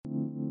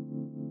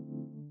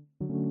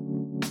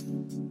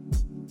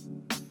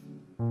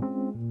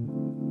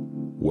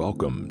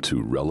Welcome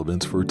to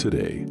Relevance for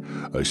Today,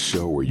 a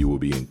show where you will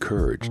be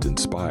encouraged,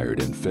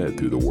 inspired, and fed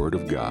through the Word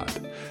of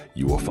God.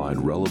 You will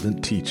find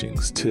relevant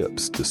teachings,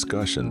 tips,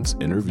 discussions,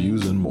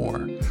 interviews, and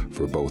more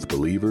for both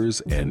believers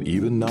and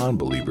even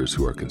non-believers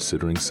who are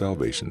considering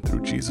salvation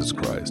through Jesus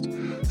Christ.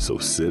 So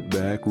sit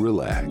back,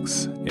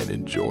 relax, and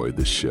enjoy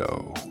the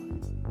show.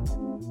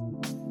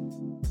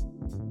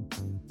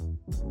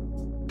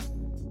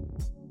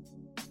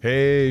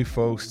 Hey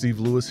folks, Steve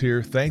Lewis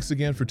here. Thanks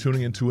again for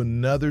tuning into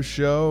another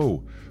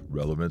show,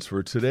 Relevance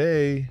for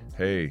Today.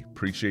 Hey,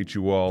 appreciate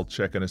you all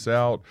checking us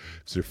out.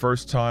 If it's your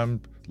first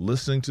time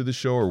listening to the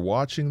show or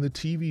watching the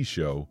TV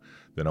show,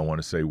 then I want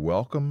to say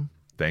welcome.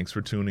 Thanks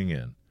for tuning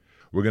in.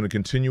 We're going to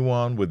continue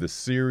on with the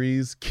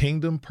series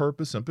Kingdom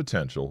Purpose and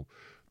Potential.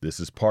 This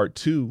is part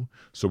 2,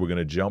 so we're going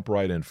to jump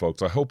right in,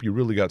 folks. I hope you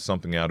really got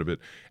something out of it.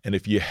 And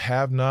if you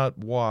have not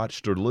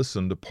watched or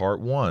listened to part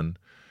 1,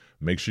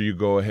 make sure you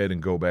go ahead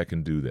and go back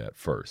and do that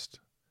first,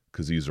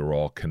 because these are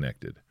all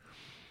connected.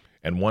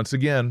 And once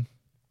again,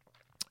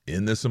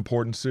 in this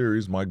important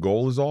series, my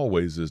goal as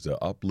always is to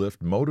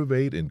uplift,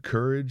 motivate,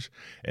 encourage,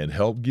 and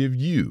help give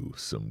you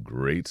some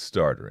great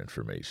starter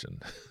information.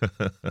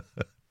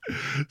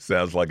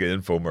 Sounds like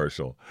an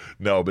infomercial.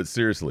 No, but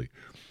seriously,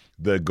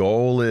 the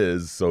goal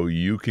is so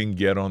you can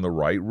get on the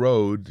right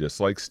road,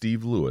 just like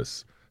Steve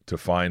Lewis, to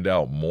find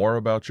out more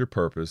about your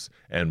purpose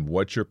and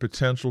what your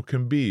potential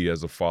can be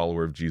as a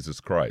follower of Jesus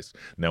Christ.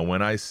 Now,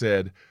 when I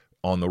said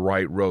on the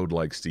right road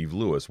like Steve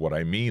Lewis, what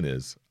I mean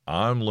is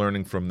I'm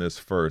learning from this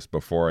first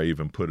before I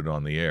even put it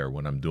on the air.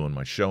 When I'm doing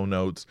my show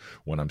notes,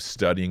 when I'm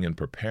studying and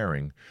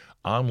preparing,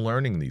 I'm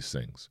learning these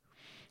things.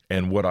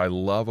 And what I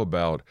love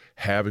about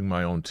having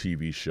my own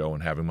TV show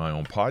and having my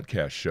own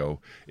podcast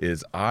show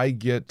is I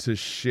get to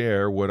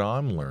share what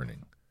I'm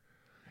learning.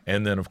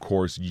 And then, of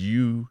course,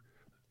 you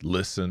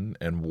listen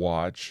and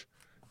watch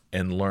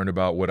and learn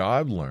about what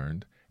I've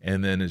learned,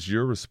 and then it's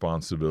your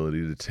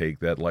responsibility to take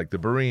that like the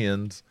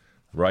Bereans,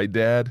 right,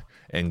 Dad,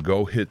 and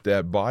go hit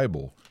that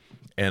Bible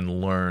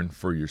and learn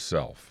for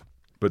yourself.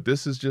 But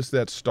this is just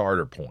that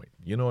starter point.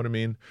 You know what I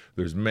mean?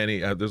 There's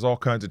there's all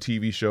kinds of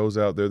TV shows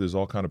out there. There's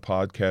all kinds of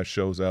podcast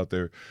shows out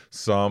there.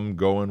 Some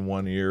go in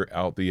one ear,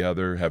 out the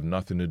other, have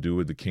nothing to do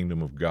with the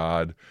kingdom of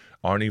God,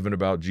 aren't even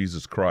about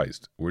Jesus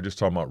Christ. We're just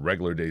talking about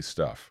regular day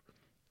stuff.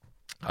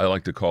 I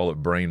like to call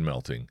it brain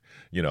melting.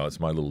 You know, it's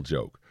my little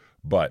joke.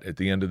 But at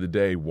the end of the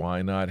day,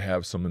 why not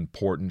have some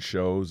important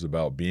shows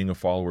about being a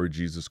follower of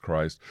Jesus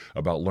Christ,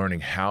 about learning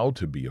how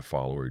to be a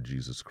follower of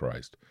Jesus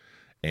Christ,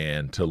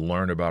 and to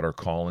learn about our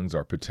callings,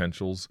 our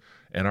potentials,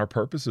 and our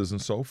purposes, and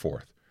so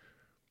forth.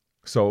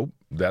 So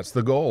that's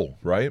the goal,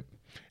 right?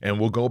 And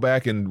we'll go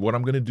back, and what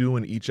I'm going to do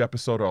in each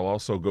episode, I'll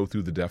also go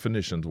through the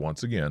definitions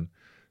once again,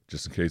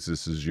 just in case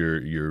this is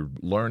you're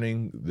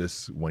learning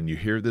this, when you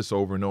hear this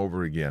over and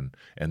over again,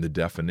 and the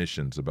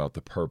definitions about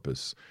the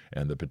purpose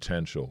and the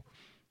potential,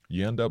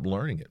 you end up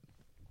learning it.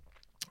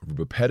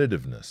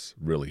 Repetitiveness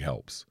really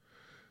helps.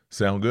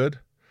 Sound good?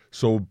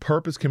 So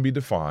purpose can be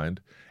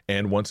defined,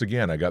 and once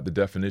again, I got the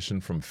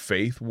definition from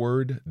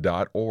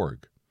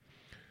faithword.org,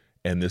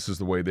 and this is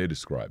the way they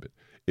describe it.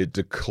 It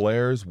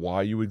declares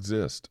why you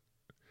exist.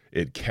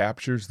 It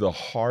captures the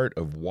heart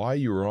of why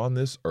you are on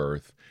this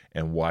earth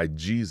and why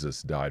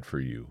Jesus died for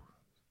you.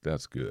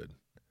 That's good.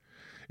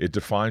 It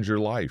defines your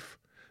life,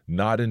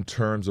 not in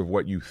terms of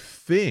what you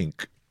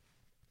think,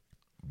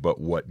 but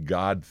what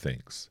God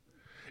thinks.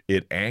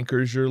 It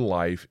anchors your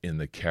life in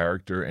the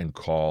character and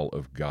call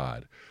of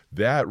God.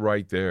 That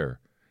right there,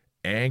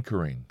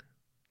 anchoring.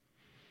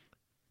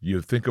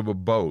 You think of a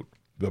boat.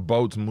 The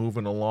boat's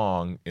moving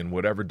along in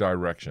whatever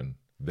direction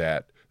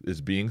that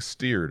is being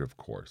steered, of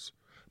course.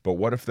 But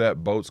what if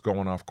that boat's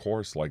going off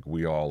course like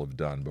we all have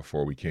done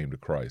before we came to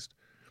Christ?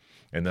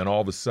 And then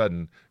all of a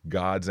sudden,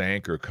 God's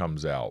anchor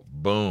comes out.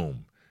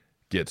 Boom.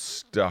 Gets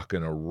stuck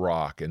in a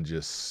rock and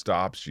just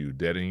stops you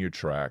dead in your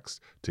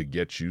tracks to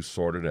get you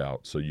sorted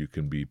out so you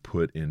can be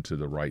put into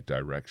the right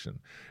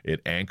direction.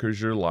 It anchors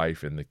your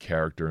life in the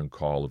character and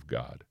call of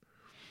God.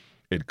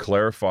 It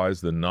clarifies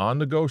the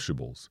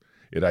non-negotiables.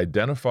 It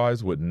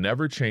identifies what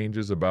never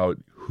changes about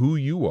who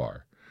you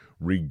are,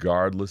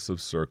 regardless of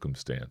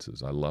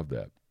circumstances. I love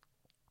that.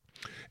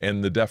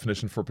 And the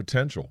definition for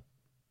potential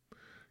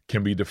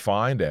can be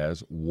defined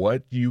as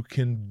what you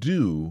can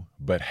do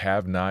but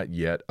have not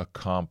yet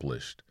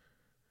accomplished.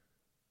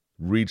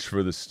 Reach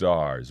for the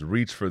stars,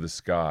 reach for the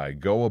sky,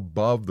 go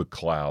above the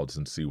clouds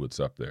and see what's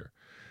up there.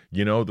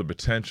 You know, the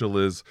potential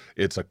is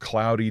it's a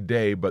cloudy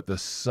day, but the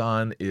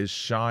sun is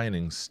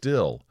shining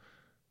still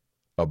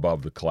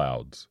above the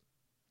clouds,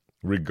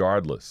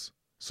 regardless.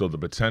 So the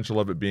potential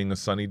of it being a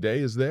sunny day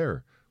is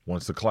there.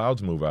 Once the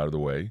clouds move out of the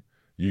way,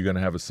 you're going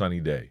to have a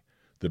sunny day.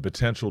 The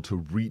potential to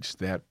reach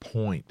that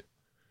point.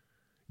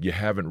 You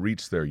haven't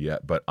reached there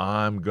yet, but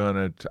I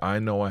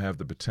know I have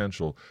the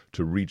potential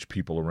to reach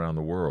people around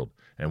the world.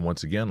 And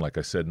once again, like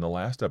I said in the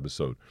last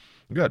episode,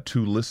 we got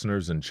 2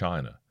 listeners in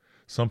China.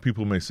 Some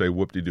people may say,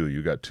 whoop-de-doo,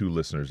 you got 2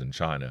 listeners in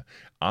China.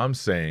 I'm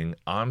saying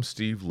I'm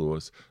Steve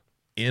Lewis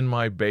in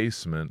my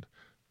basement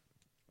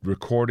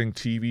recording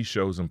TV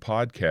shows and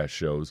podcast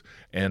shows,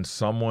 and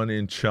someone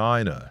in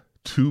China,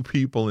 2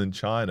 people in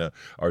China,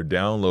 are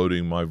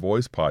downloading my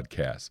voice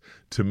podcast.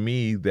 To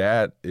me,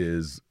 that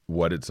is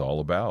what it's all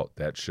about.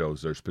 That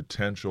shows there's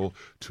potential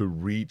to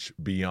reach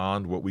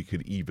beyond what we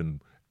could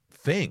even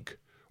think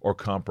or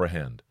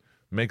comprehend.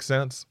 Make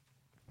sense?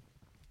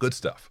 Good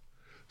stuff.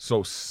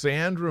 So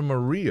Sandra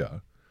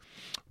Maria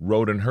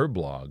wrote in her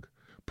blog,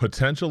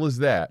 potential is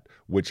that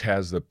which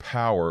has the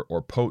power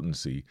or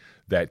potency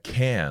that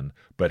can,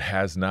 but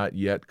has not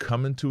yet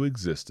come into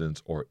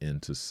existence or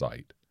into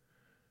sight.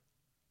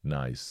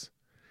 Nice.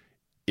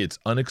 It's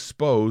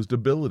unexposed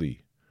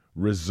ability,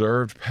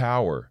 reserved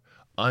power,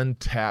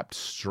 untapped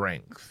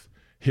strength,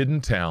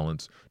 hidden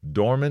talents,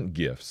 dormant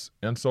gifts,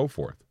 and so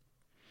forth.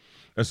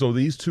 And so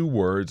these 2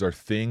 words are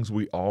things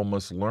we all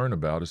must learn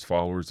about as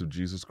followers of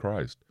Jesus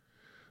Christ.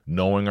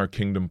 Knowing our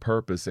kingdom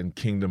purpose and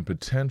kingdom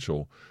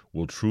potential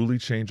will truly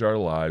change our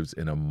lives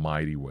in a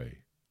mighty way.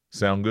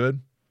 Sound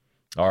good?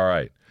 All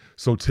right.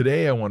 So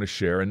today I want to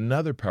share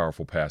another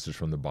powerful passage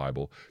from the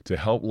Bible to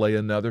help lay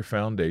another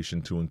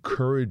foundation to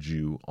encourage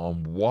you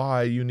on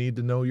why you need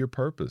to know your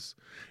purpose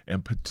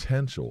and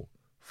potential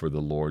for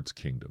the Lord's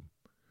kingdom.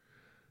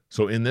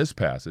 So in this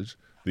passage,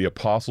 the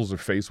apostles are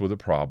faced with a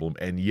problem,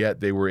 and yet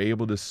they were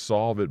able to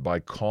solve it by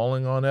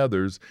calling on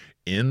others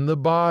in the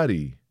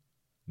body.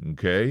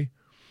 Okay?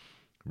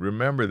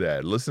 Remember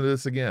that. Listen to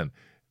this again.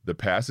 The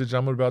passage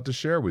I'm about to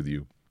share with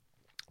you,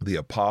 the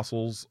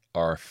apostles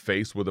are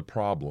faced with a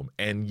problem,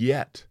 and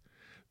yet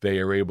they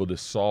are able to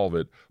solve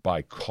it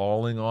by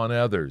calling on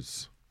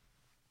others.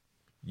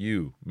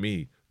 You,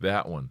 me,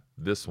 that one,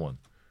 this one,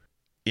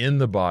 in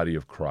the body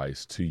of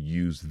Christ to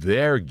use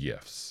their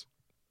gifts.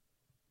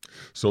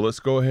 So let's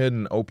go ahead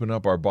and open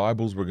up our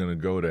Bibles. We're going to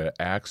go to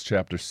Acts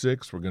chapter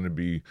 6. We're going to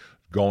be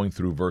going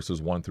through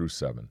verses 1 through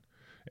 7.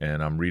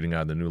 And I'm reading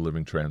out the New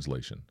Living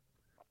Translation.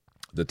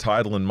 The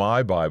title in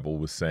my Bible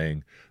was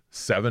saying,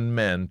 7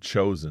 men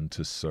chosen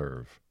to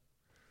serve.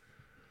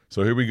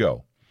 So here we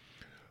go.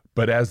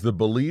 But as the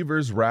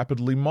believers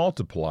rapidly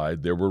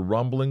multiplied, there were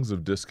rumblings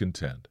of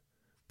discontent.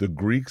 The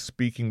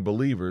Greek-speaking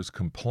believers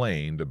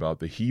complained about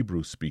the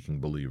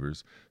Hebrew-speaking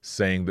believers,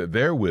 saying that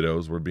their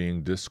widows were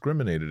being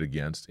discriminated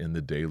against in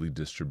the daily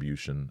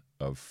distribution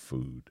of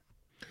food.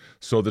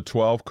 So the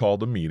 12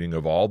 called a meeting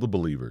of all the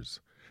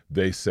believers.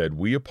 They said,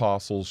 we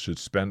apostles should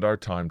spend our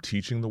time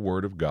teaching the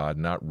word of God,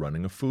 not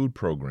running a food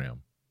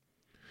program.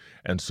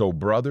 And so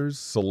brothers,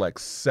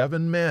 select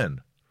 7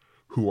 men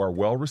who are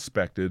well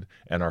respected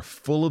and are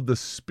full of the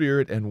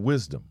Spirit and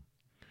wisdom.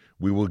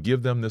 We will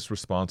give them this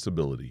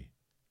responsibility.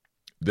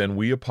 Then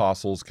we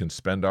apostles can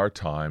spend our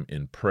time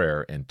in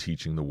prayer and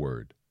teaching the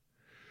word.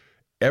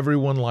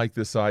 Everyone liked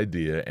this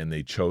idea, and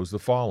they chose the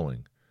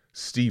following: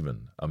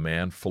 Stephen, a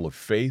man full of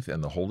faith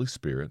and the Holy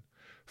Spirit;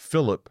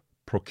 Philip,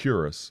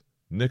 Prochorus,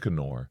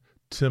 Nicanor,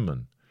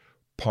 Timon,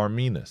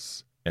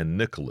 Parmenas, and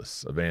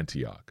Nicholas of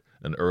Antioch,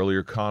 an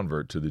earlier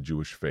convert to the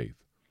Jewish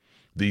faith.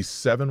 These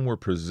 7 were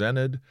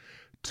presented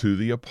to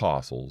the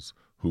apostles,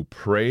 who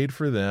prayed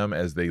for them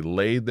as they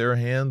laid their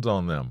hands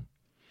on them.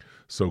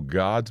 So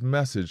God's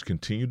message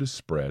continued to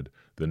spread.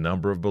 The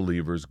number of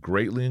believers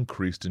greatly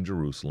increased in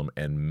Jerusalem,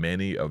 and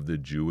many of the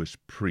Jewish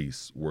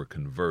priests were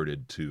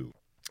converted too.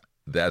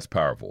 That's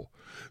powerful.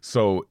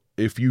 So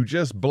if you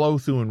just blow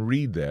through and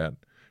read that,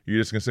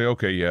 you're just going to say,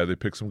 okay, yeah, they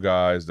picked some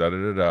guys,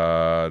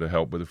 to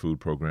help with the food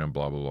program,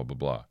 blah, blah, blah, blah,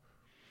 blah.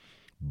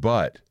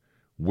 But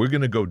we're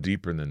going to go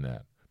deeper than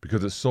that,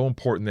 because it's so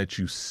important that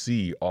you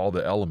see all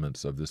the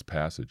elements of this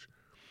passage.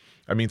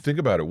 I mean, think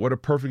about it. What a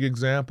perfect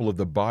example of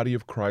the body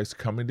of Christ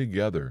coming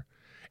together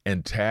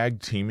and tag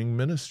teaming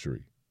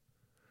ministry.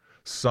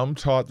 Some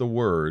taught the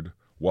word,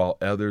 while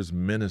others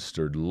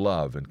ministered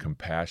love and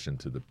compassion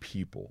to the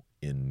people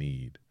in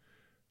need.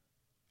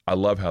 I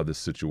love how this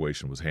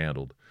situation was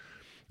handled.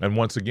 And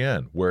once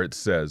again, where it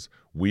says,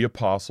 we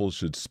apostles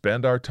should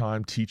spend our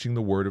time teaching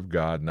the word of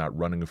God, not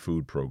running a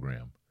food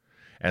program.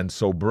 And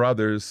so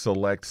brothers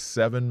select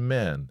 7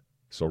 men.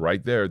 So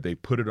right there, they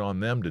put it on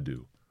them to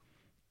do.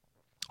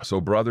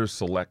 So brothers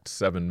select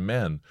 7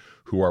 men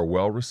who are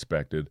well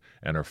respected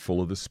and are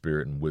full of the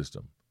Spirit and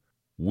wisdom.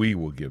 We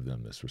will give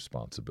them this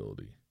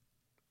responsibility.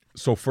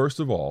 So first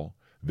of all,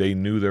 they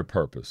knew their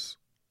purpose.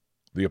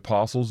 The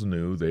apostles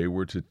knew they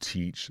were to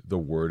teach the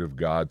word of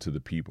God to the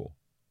people.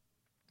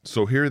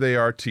 So here they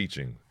are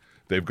teaching.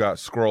 They've got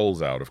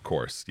scrolls out, of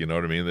course. You know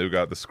what I mean? They've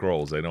got the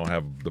scrolls. They don't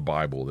have the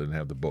Bible. They didn't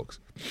have the books.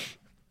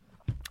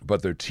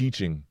 But they're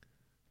teaching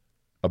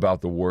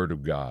about the word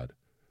of God.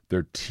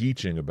 They're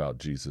teaching about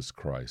Jesus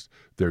Christ.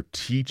 They're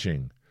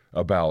teaching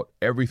about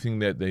everything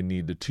that they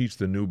need to teach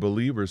the new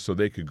believers so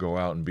they could go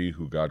out and be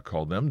who God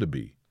called them to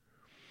be.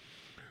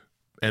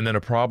 And then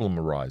a problem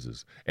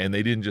arises. And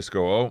they didn't just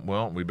go, oh,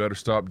 well, we better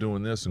stop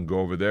doing this and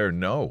go over there.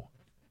 No.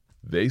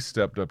 They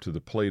stepped up to the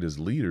plate as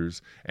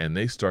leaders, and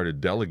they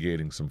started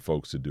delegating some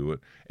folks to do it.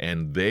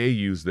 And they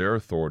used their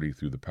authority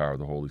through the power of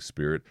the Holy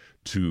Spirit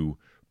to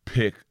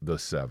pick the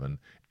 7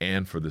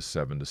 and for the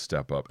 7 to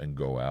step up and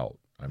go out.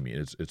 I mean,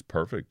 it's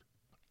perfect.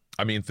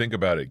 I mean, think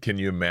about it. Can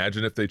you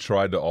imagine if they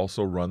tried to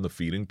also run the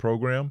feeding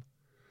program?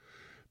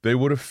 They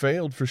would have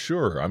failed for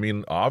sure. I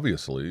mean,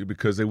 obviously,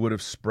 because they would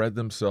have spread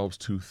themselves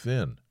too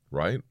thin,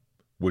 right?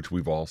 Which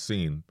we've all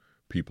seen.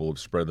 People have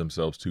spread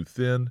themselves too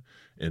thin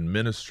in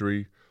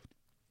ministry,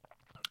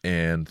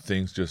 and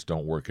things just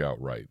don't work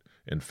out right.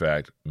 In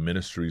fact,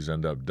 ministries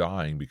end up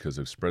dying because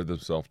they've spread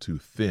themselves too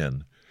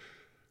thin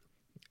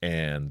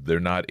and they're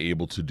not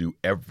able to do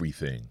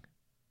everything.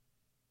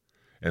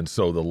 And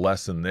so the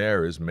lesson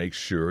there is make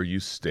sure you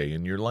stay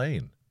in your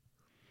lane.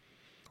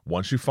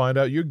 Once you find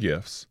out your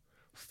gifts,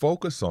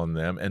 focus on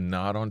them and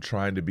not on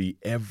trying to be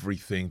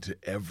everything to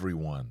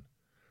everyone.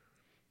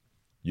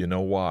 You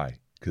know why?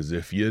 Because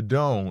if you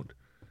don't,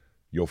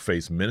 you'll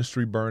face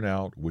ministry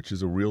burnout, which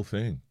is a real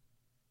thing.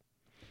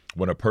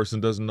 When a person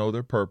doesn't know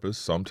their purpose,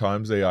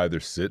 sometimes they either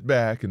sit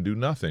back and do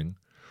nothing,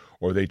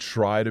 or they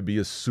try to be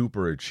a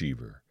super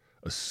achiever,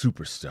 a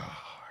superstar,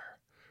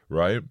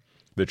 right?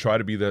 They try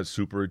to be that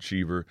super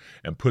achiever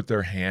and put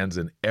their hands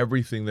in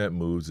everything that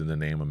moves in the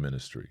name of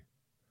ministry.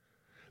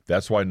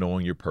 That's why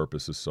knowing your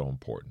purpose is so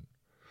important.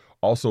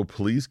 Also,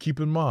 please keep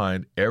in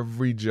mind,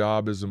 every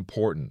job is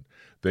important.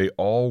 They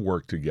all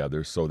work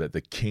together so that the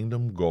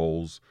kingdom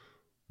goals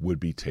would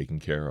be taken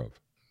care of.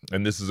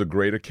 And this is a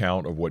great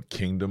account of what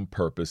kingdom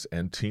purpose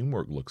and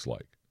teamwork looks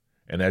like.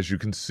 And as you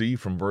can see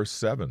from verse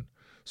 7,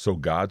 so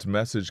God's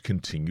message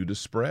continued to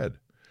spread.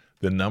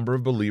 The number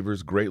of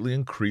believers greatly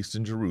increased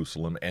in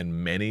Jerusalem,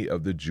 and many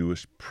of the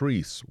Jewish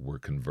priests were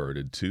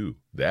converted too.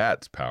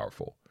 That's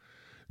powerful.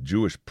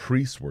 Jewish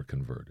priests were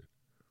converted.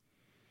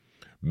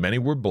 Many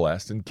were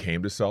blessed and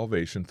came to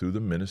salvation through the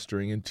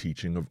ministering and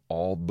teaching of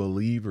all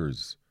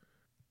believers.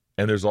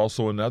 And there's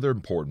also another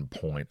important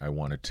point I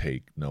want to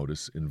take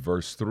notice in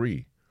verse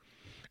 3.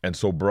 And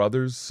so,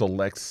 brothers,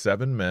 select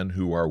 7 men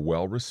who are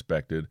well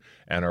respected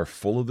and are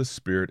full of the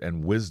Spirit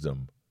and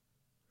wisdom.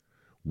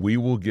 We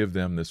will give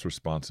them this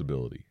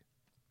responsibility.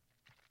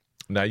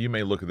 Now, you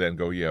may look at that and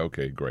go, yeah,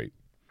 okay, great.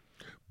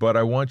 But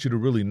I want you to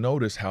really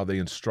notice how they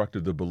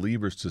instructed the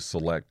believers to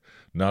select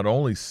not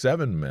only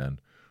 7 men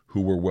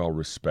who were well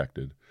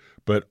respected,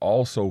 but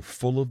also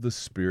full of the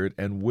Spirit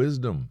and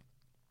wisdom.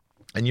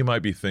 And you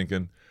might be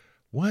thinking,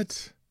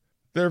 what?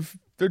 They're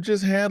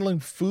just handling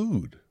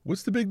food.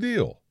 What's the big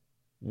deal?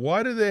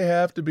 Why do they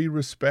have to be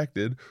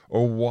respected,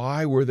 or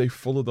why were they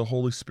full of the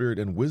Holy Spirit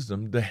and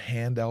wisdom to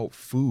hand out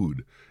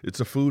food? It's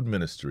a food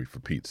ministry,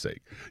 for Pete's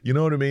sake. You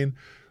know what I mean?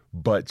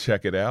 But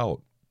check it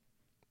out.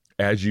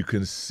 As you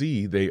can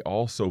see, they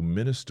also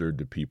ministered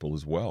to people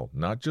as well,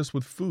 not just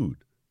with food.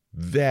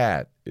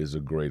 That is a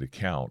great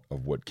account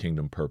of what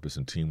kingdom purpose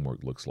and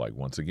teamwork looks like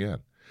once again.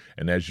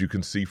 And as you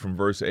can see from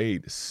verse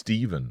 8,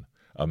 Stephen,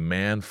 a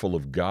man full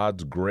of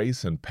God's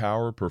grace and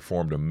power,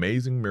 performed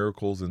amazing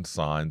miracles and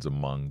signs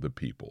among the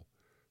people.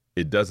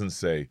 It doesn't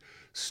say,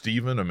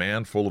 Stephen, a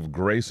man full of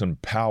grace and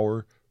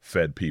power,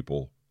 fed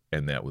people,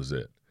 and that was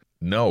it.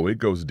 No, it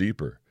goes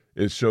deeper.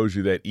 It shows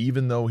you that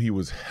even though he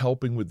was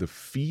helping with the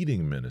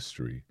feeding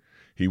ministry,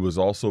 he was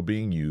also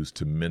being used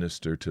to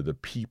minister to the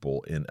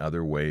people in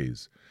other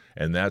ways.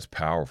 And that's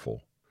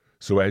powerful.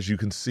 So as you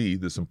can see,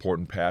 this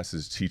important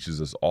passage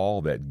teaches us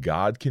all that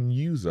God can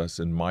use us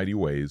in mighty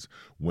ways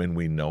when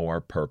we know our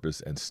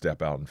purpose and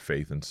step out in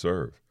faith and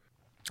serve.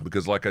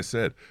 Because like I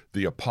said,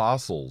 the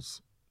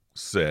apostles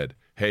said,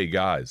 hey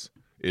guys,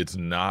 it's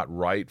not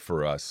right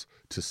for us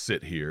to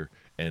sit here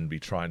and be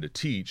trying to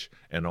teach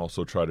and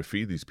also try to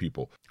feed these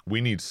people.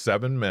 We need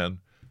 7 men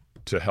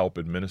to help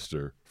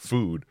administer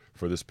food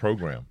for this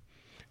program.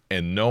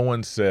 And no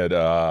one said,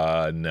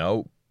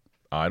 no,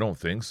 I don't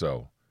think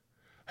so.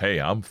 Hey,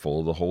 I'm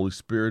full of the Holy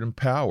Spirit and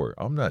power.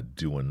 I'm not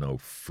doing no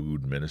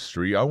food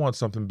ministry. I want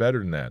something better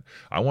than that.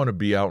 I want to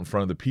be out in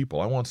front of the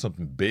people. I want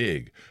something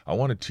big. I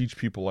want to teach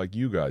people like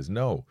you guys.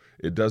 No,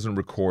 it doesn't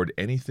record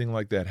anything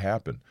like that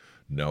happen.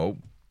 No,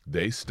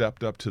 they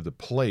stepped up to the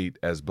plate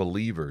as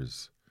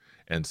believers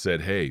and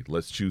said, hey,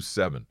 let's choose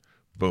 7.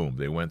 Boom,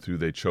 they went through,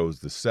 they chose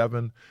the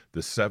 7.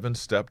 The 7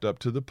 stepped up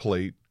to the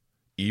plate,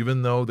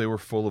 even though they were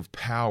full of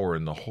power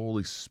and the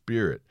Holy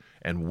Spirit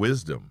and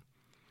wisdom.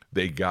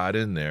 They got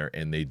in there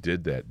and they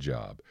did that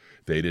job.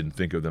 They didn't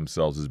think of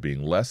themselves as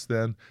being less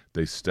than.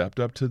 They stepped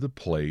up to the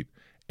plate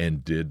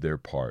and did their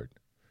part.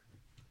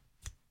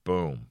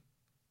 Boom.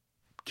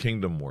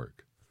 Kingdom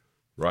work,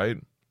 right?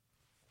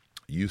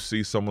 You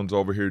see someone's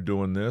over here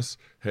doing this.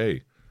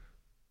 Hey,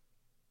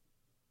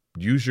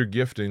 use your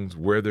giftings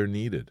where they're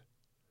needed.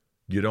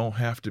 You don't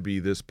have to be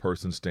this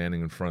person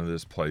standing in front of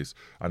this place.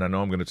 And I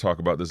know I'm going to talk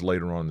about this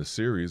later on in the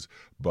series,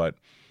 but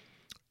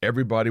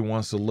everybody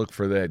wants to look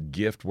for that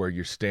gift where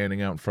you're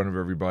standing out in front of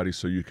everybody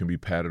so you can be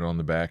patted on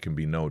the back and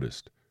be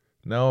noticed.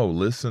 No,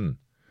 listen.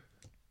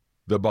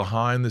 The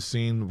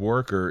behind-the-scene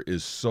worker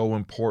is so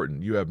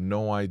important. You have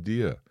no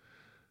idea.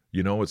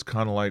 You know, it's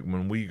kind of like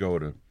when we go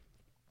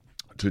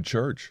to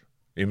church,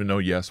 even though,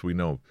 yes, we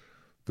know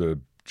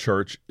the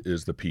church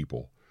is the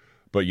people.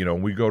 But,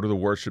 we go to the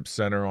worship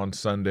center on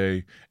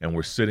Sunday and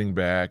we're sitting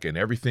back and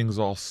everything's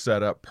all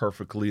set up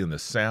perfectly and the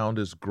sound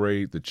is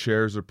great. The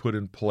chairs are put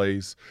in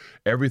place.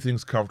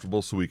 Everything's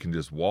comfortable so we can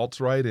just waltz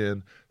right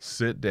in,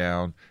 sit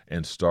down,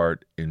 and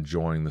start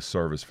enjoying the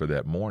service for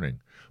that morning.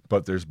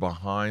 But there's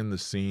behind the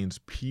scenes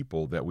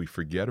people that we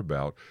forget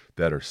about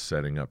that are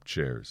setting up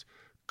chairs,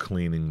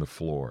 cleaning the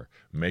floor,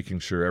 making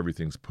sure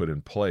everything's put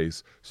in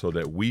place so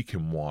that we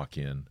can walk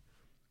in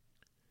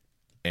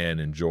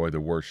and enjoy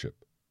the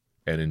worship,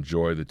 and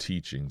enjoy the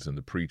teachings and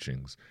the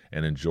preachings,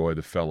 and enjoy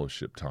the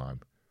fellowship time.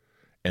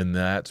 And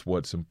that's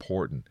what's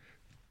important.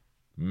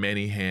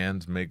 Many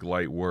hands make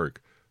light work.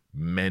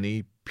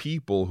 Many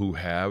people who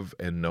have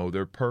and know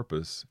their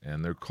purpose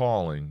and their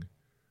calling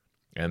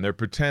and their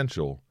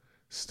potential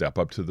step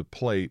up to the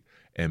plate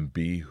and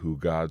be who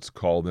God's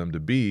called them to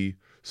be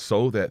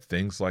so that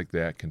things like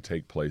that can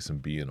take place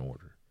and be in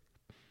order.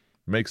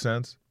 Make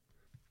sense?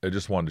 I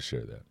just wanted to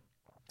share that.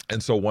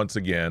 And so once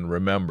again,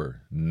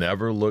 remember,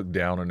 never look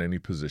down on any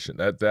position.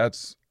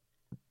 That's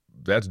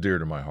dear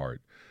to my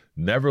heart.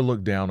 Never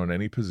look down on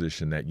any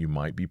position that you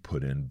might be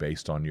put in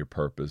based on your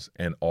purpose.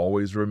 And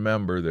always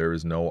remember there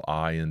is no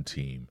I in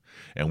team.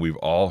 And we've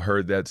all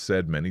heard that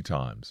said many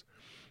times.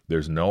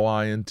 There's no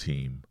I in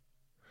team.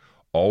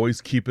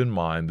 Always keep in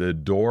mind the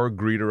door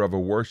greeter of a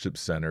worship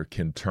center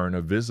can turn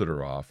a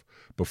visitor off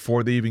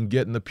before they even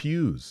get in the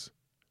pews,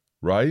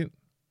 right?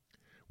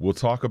 We'll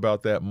talk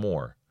about that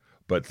more.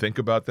 But think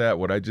about that,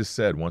 what I just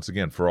said. Once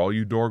again, for all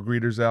you door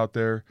greeters out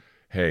there,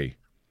 hey,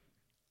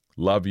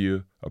 love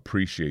you,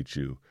 appreciate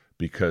you,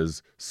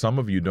 because some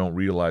of you don't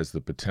realize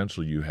the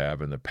potential you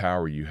have and the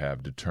power you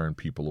have to turn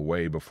people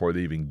away before they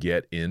even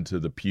get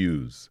into the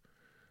pews.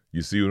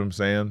 You see what I'm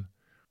saying?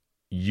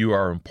 You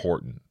are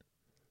important.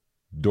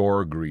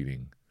 Door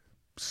greeting,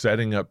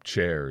 setting up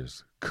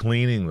chairs,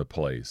 cleaning the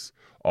place,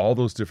 all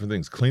those different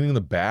things, cleaning the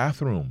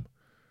bathroom.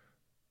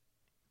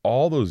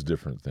 All those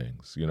different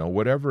things,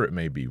 whatever it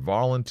may be,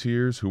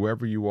 volunteers,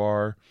 whoever you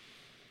are,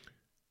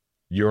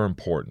 you're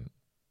important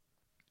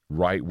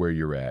right where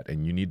you're at.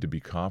 And you need to be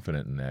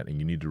confident in that. And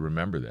you need to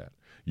remember that.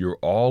 You're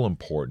all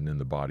important in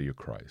the body of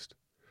Christ.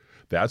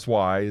 That's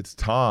why it's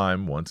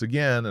time, once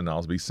again, and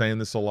I'll be saying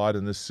this a lot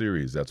in this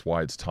series, that's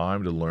why it's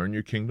time to learn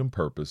your kingdom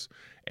purpose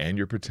and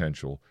your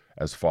potential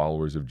as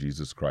followers of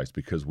Jesus Christ,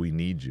 because we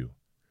need you.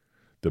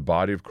 The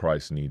body of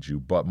Christ needs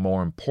you. But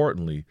more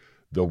importantly,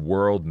 the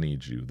world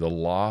needs you. The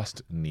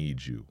lost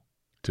need you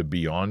to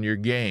be on your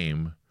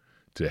game,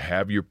 to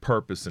have your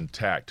purpose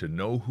intact, to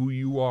know who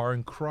you are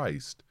in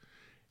Christ,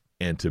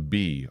 and to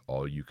be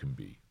all you can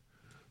be.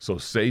 So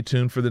stay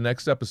tuned for the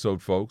next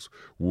episode, folks.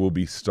 We'll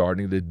be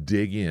starting to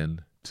dig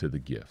in to the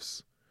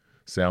gifts.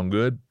 Sound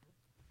good?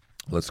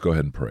 Let's go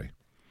ahead and pray.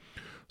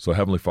 So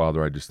Heavenly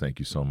Father, I just thank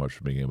you so much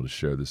for being able to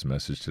share this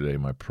message today.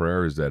 My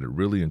prayer is that it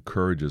really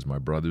encourages my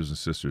brothers and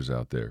sisters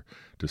out there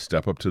to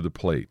step up to the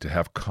plate, to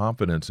have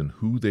confidence in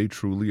who they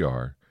truly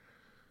are,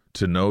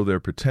 to know their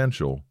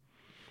potential,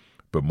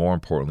 but more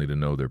importantly, to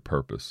know their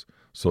purpose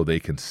so they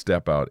can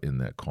step out in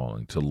that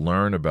calling, to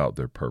learn about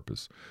their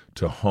purpose,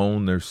 to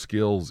hone their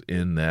skills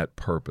in that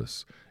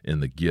purpose,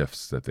 in the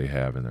gifts that they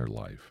have in their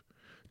life,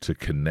 to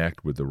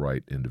connect with the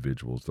right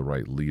individuals, the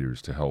right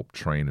leaders to help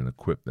train and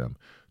equip them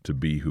to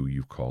be who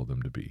you've called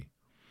them to be.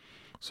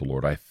 So,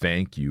 Lord, I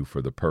thank you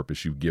for the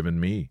purpose you've given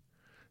me.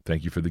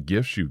 Thank you for the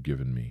gifts you've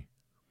given me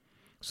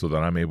so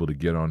that I'm able to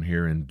get on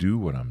here and do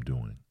what I'm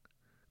doing,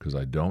 because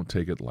I don't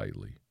take it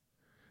lightly.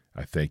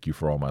 I thank you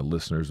for all my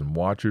listeners and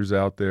watchers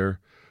out there.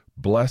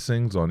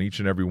 Blessings on each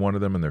and every one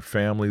of them and their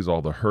families,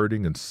 all the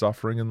hurting and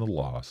suffering and the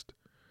lost.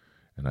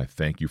 And I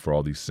thank you for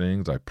all these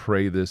things. I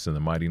pray this in the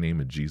mighty name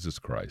of Jesus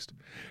Christ.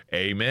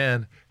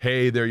 Amen.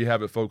 Hey, there you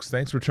have it, folks.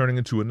 Thanks for turning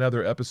into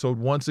another episode.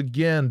 Once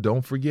again,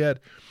 don't forget,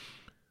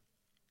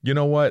 you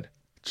know what?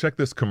 Check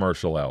this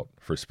commercial out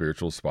for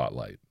Spiritual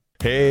Spotlight.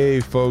 Hey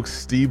folks,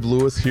 Steve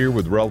Lewis here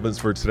with Relevance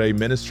for Today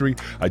Ministry.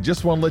 I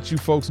just want to let you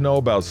folks know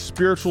about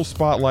Spiritual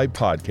Spotlight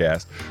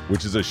Podcast,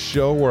 which is a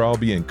show where I'll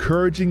be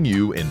encouraging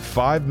you in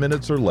 5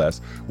 minutes or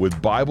less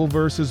with Bible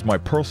verses, my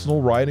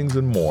personal writings,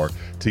 and more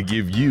to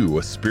give you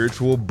a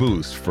spiritual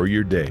boost for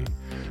your day.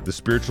 The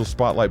Spiritual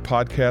Spotlight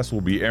Podcast will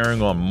be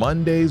airing on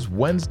Mondays,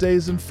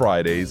 Wednesdays, and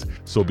Fridays,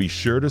 so be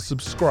sure to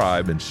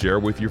subscribe and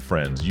share with your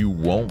friends. You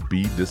won't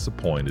be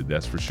disappointed,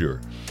 that's for sure.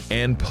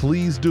 And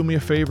please do me a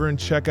favor and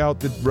check out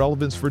the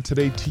Relevance for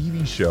Today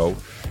TV show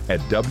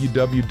at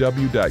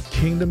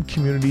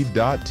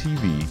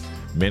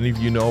www.kingdomcommunity.tv. Many of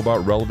you know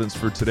about Relevance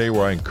for Today,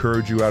 where I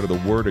encourage you out of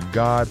the Word of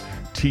God,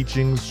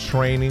 teachings,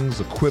 trainings,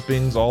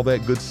 equippings, all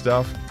that good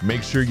stuff.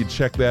 Make sure you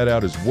check that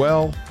out as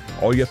well.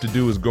 All you have to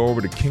do is go over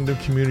to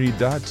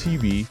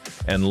kingdomcommunity.tv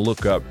and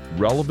look up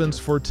Relevance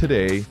for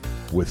Today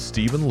with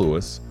Stephen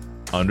Lewis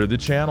under the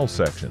channel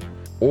section.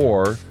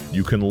 or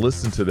you can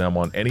listen to them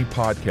on any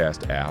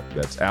podcast app.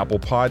 That's Apple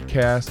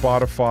Podcasts,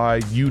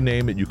 Spotify, you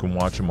name it, you can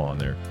watch them on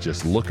there.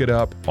 Just look it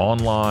up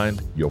online,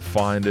 you'll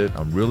find it.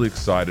 I'm really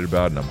excited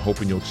about it, and I'm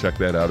hoping you'll check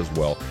that out as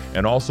well.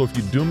 And also, if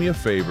you do me a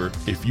favor,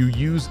 if you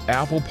use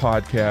Apple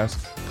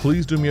Podcasts,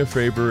 please do me a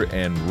favor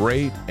and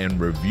rate and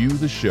review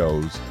the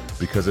shows,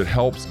 because it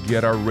helps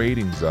get our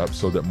ratings up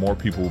so that more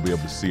people will be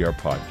able to see our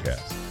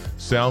podcast.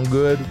 Sound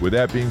good? With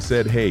that being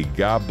said, hey,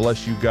 God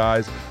bless you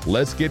guys.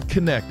 Let's get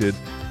connected.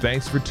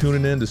 Thanks for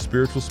tuning in to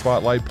Spiritual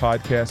Spotlight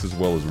Podcast, as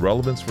well as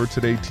Relevance for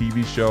Today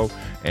TV show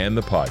and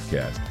the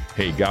podcast.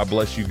 Hey, God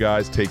bless you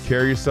guys. Take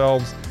care of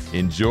yourselves.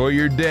 Enjoy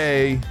your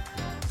day.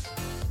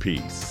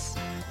 Peace.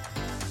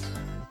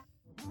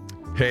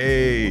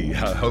 Hey,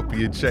 I hope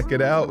you check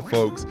it out,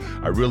 folks.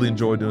 I really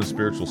enjoy doing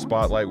Spiritual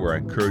Spotlight, where I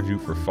encourage you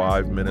for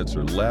 5 minutes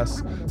or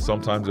less.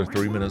 Sometimes they're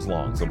 3 minutes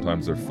long,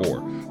 sometimes they're 4,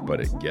 but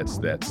it gets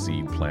that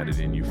seed planted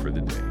in you for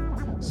the day.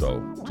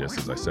 So, just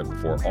as I said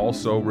before,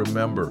 also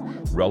remember,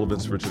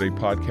 Relevance for Today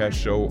podcast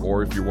show,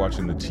 or if you're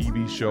watching the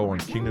TV show on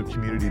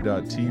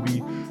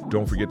kingdomcommunity.tv,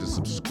 don't forget to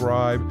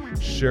subscribe,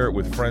 share it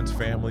with friends,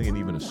 family, and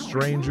even a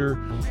stranger.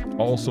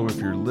 Also, if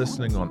you're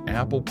listening on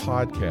Apple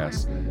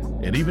Podcasts,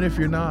 and even if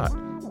you're not,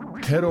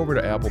 head over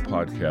to Apple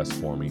Podcasts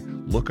for me,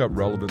 look up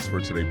Relevance for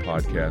Today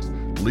podcast,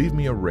 leave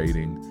me a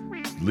rating,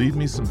 leave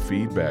me some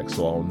feedback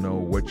so I'll know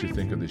what you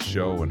think of the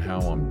show and how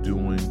I'm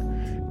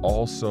doing.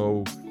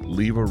 Also,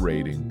 leave a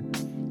rating,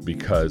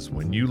 because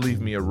when you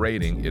leave me a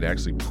rating, it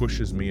actually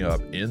pushes me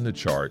up in the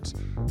charts.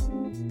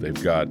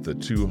 They've got the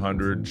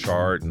 200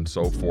 chart and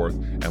so forth,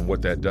 and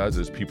what that does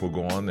is people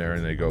go on there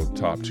and they go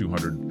top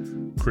 200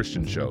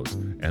 Christian shows,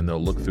 and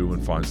they'll look through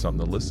and find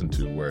something to listen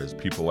to, whereas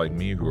people like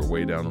me who are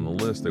way down on the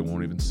list, they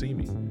won't even see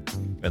me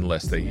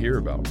unless they hear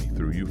about me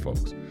through you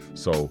folks.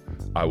 So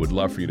I would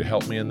love for you to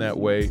help me in that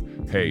way.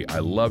 Hey, I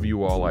love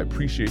you all. I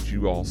appreciate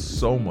you all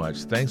so much.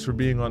 Thanks for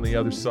being on the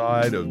other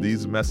side of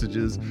these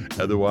messages.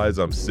 Otherwise,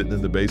 I'm sitting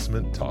in the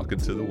basement talking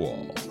to the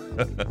wall.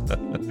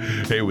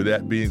 Hey, with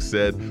that being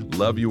said,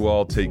 love you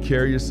all. Take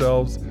care of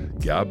yourselves.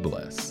 God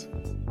bless.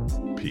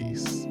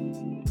 Peace.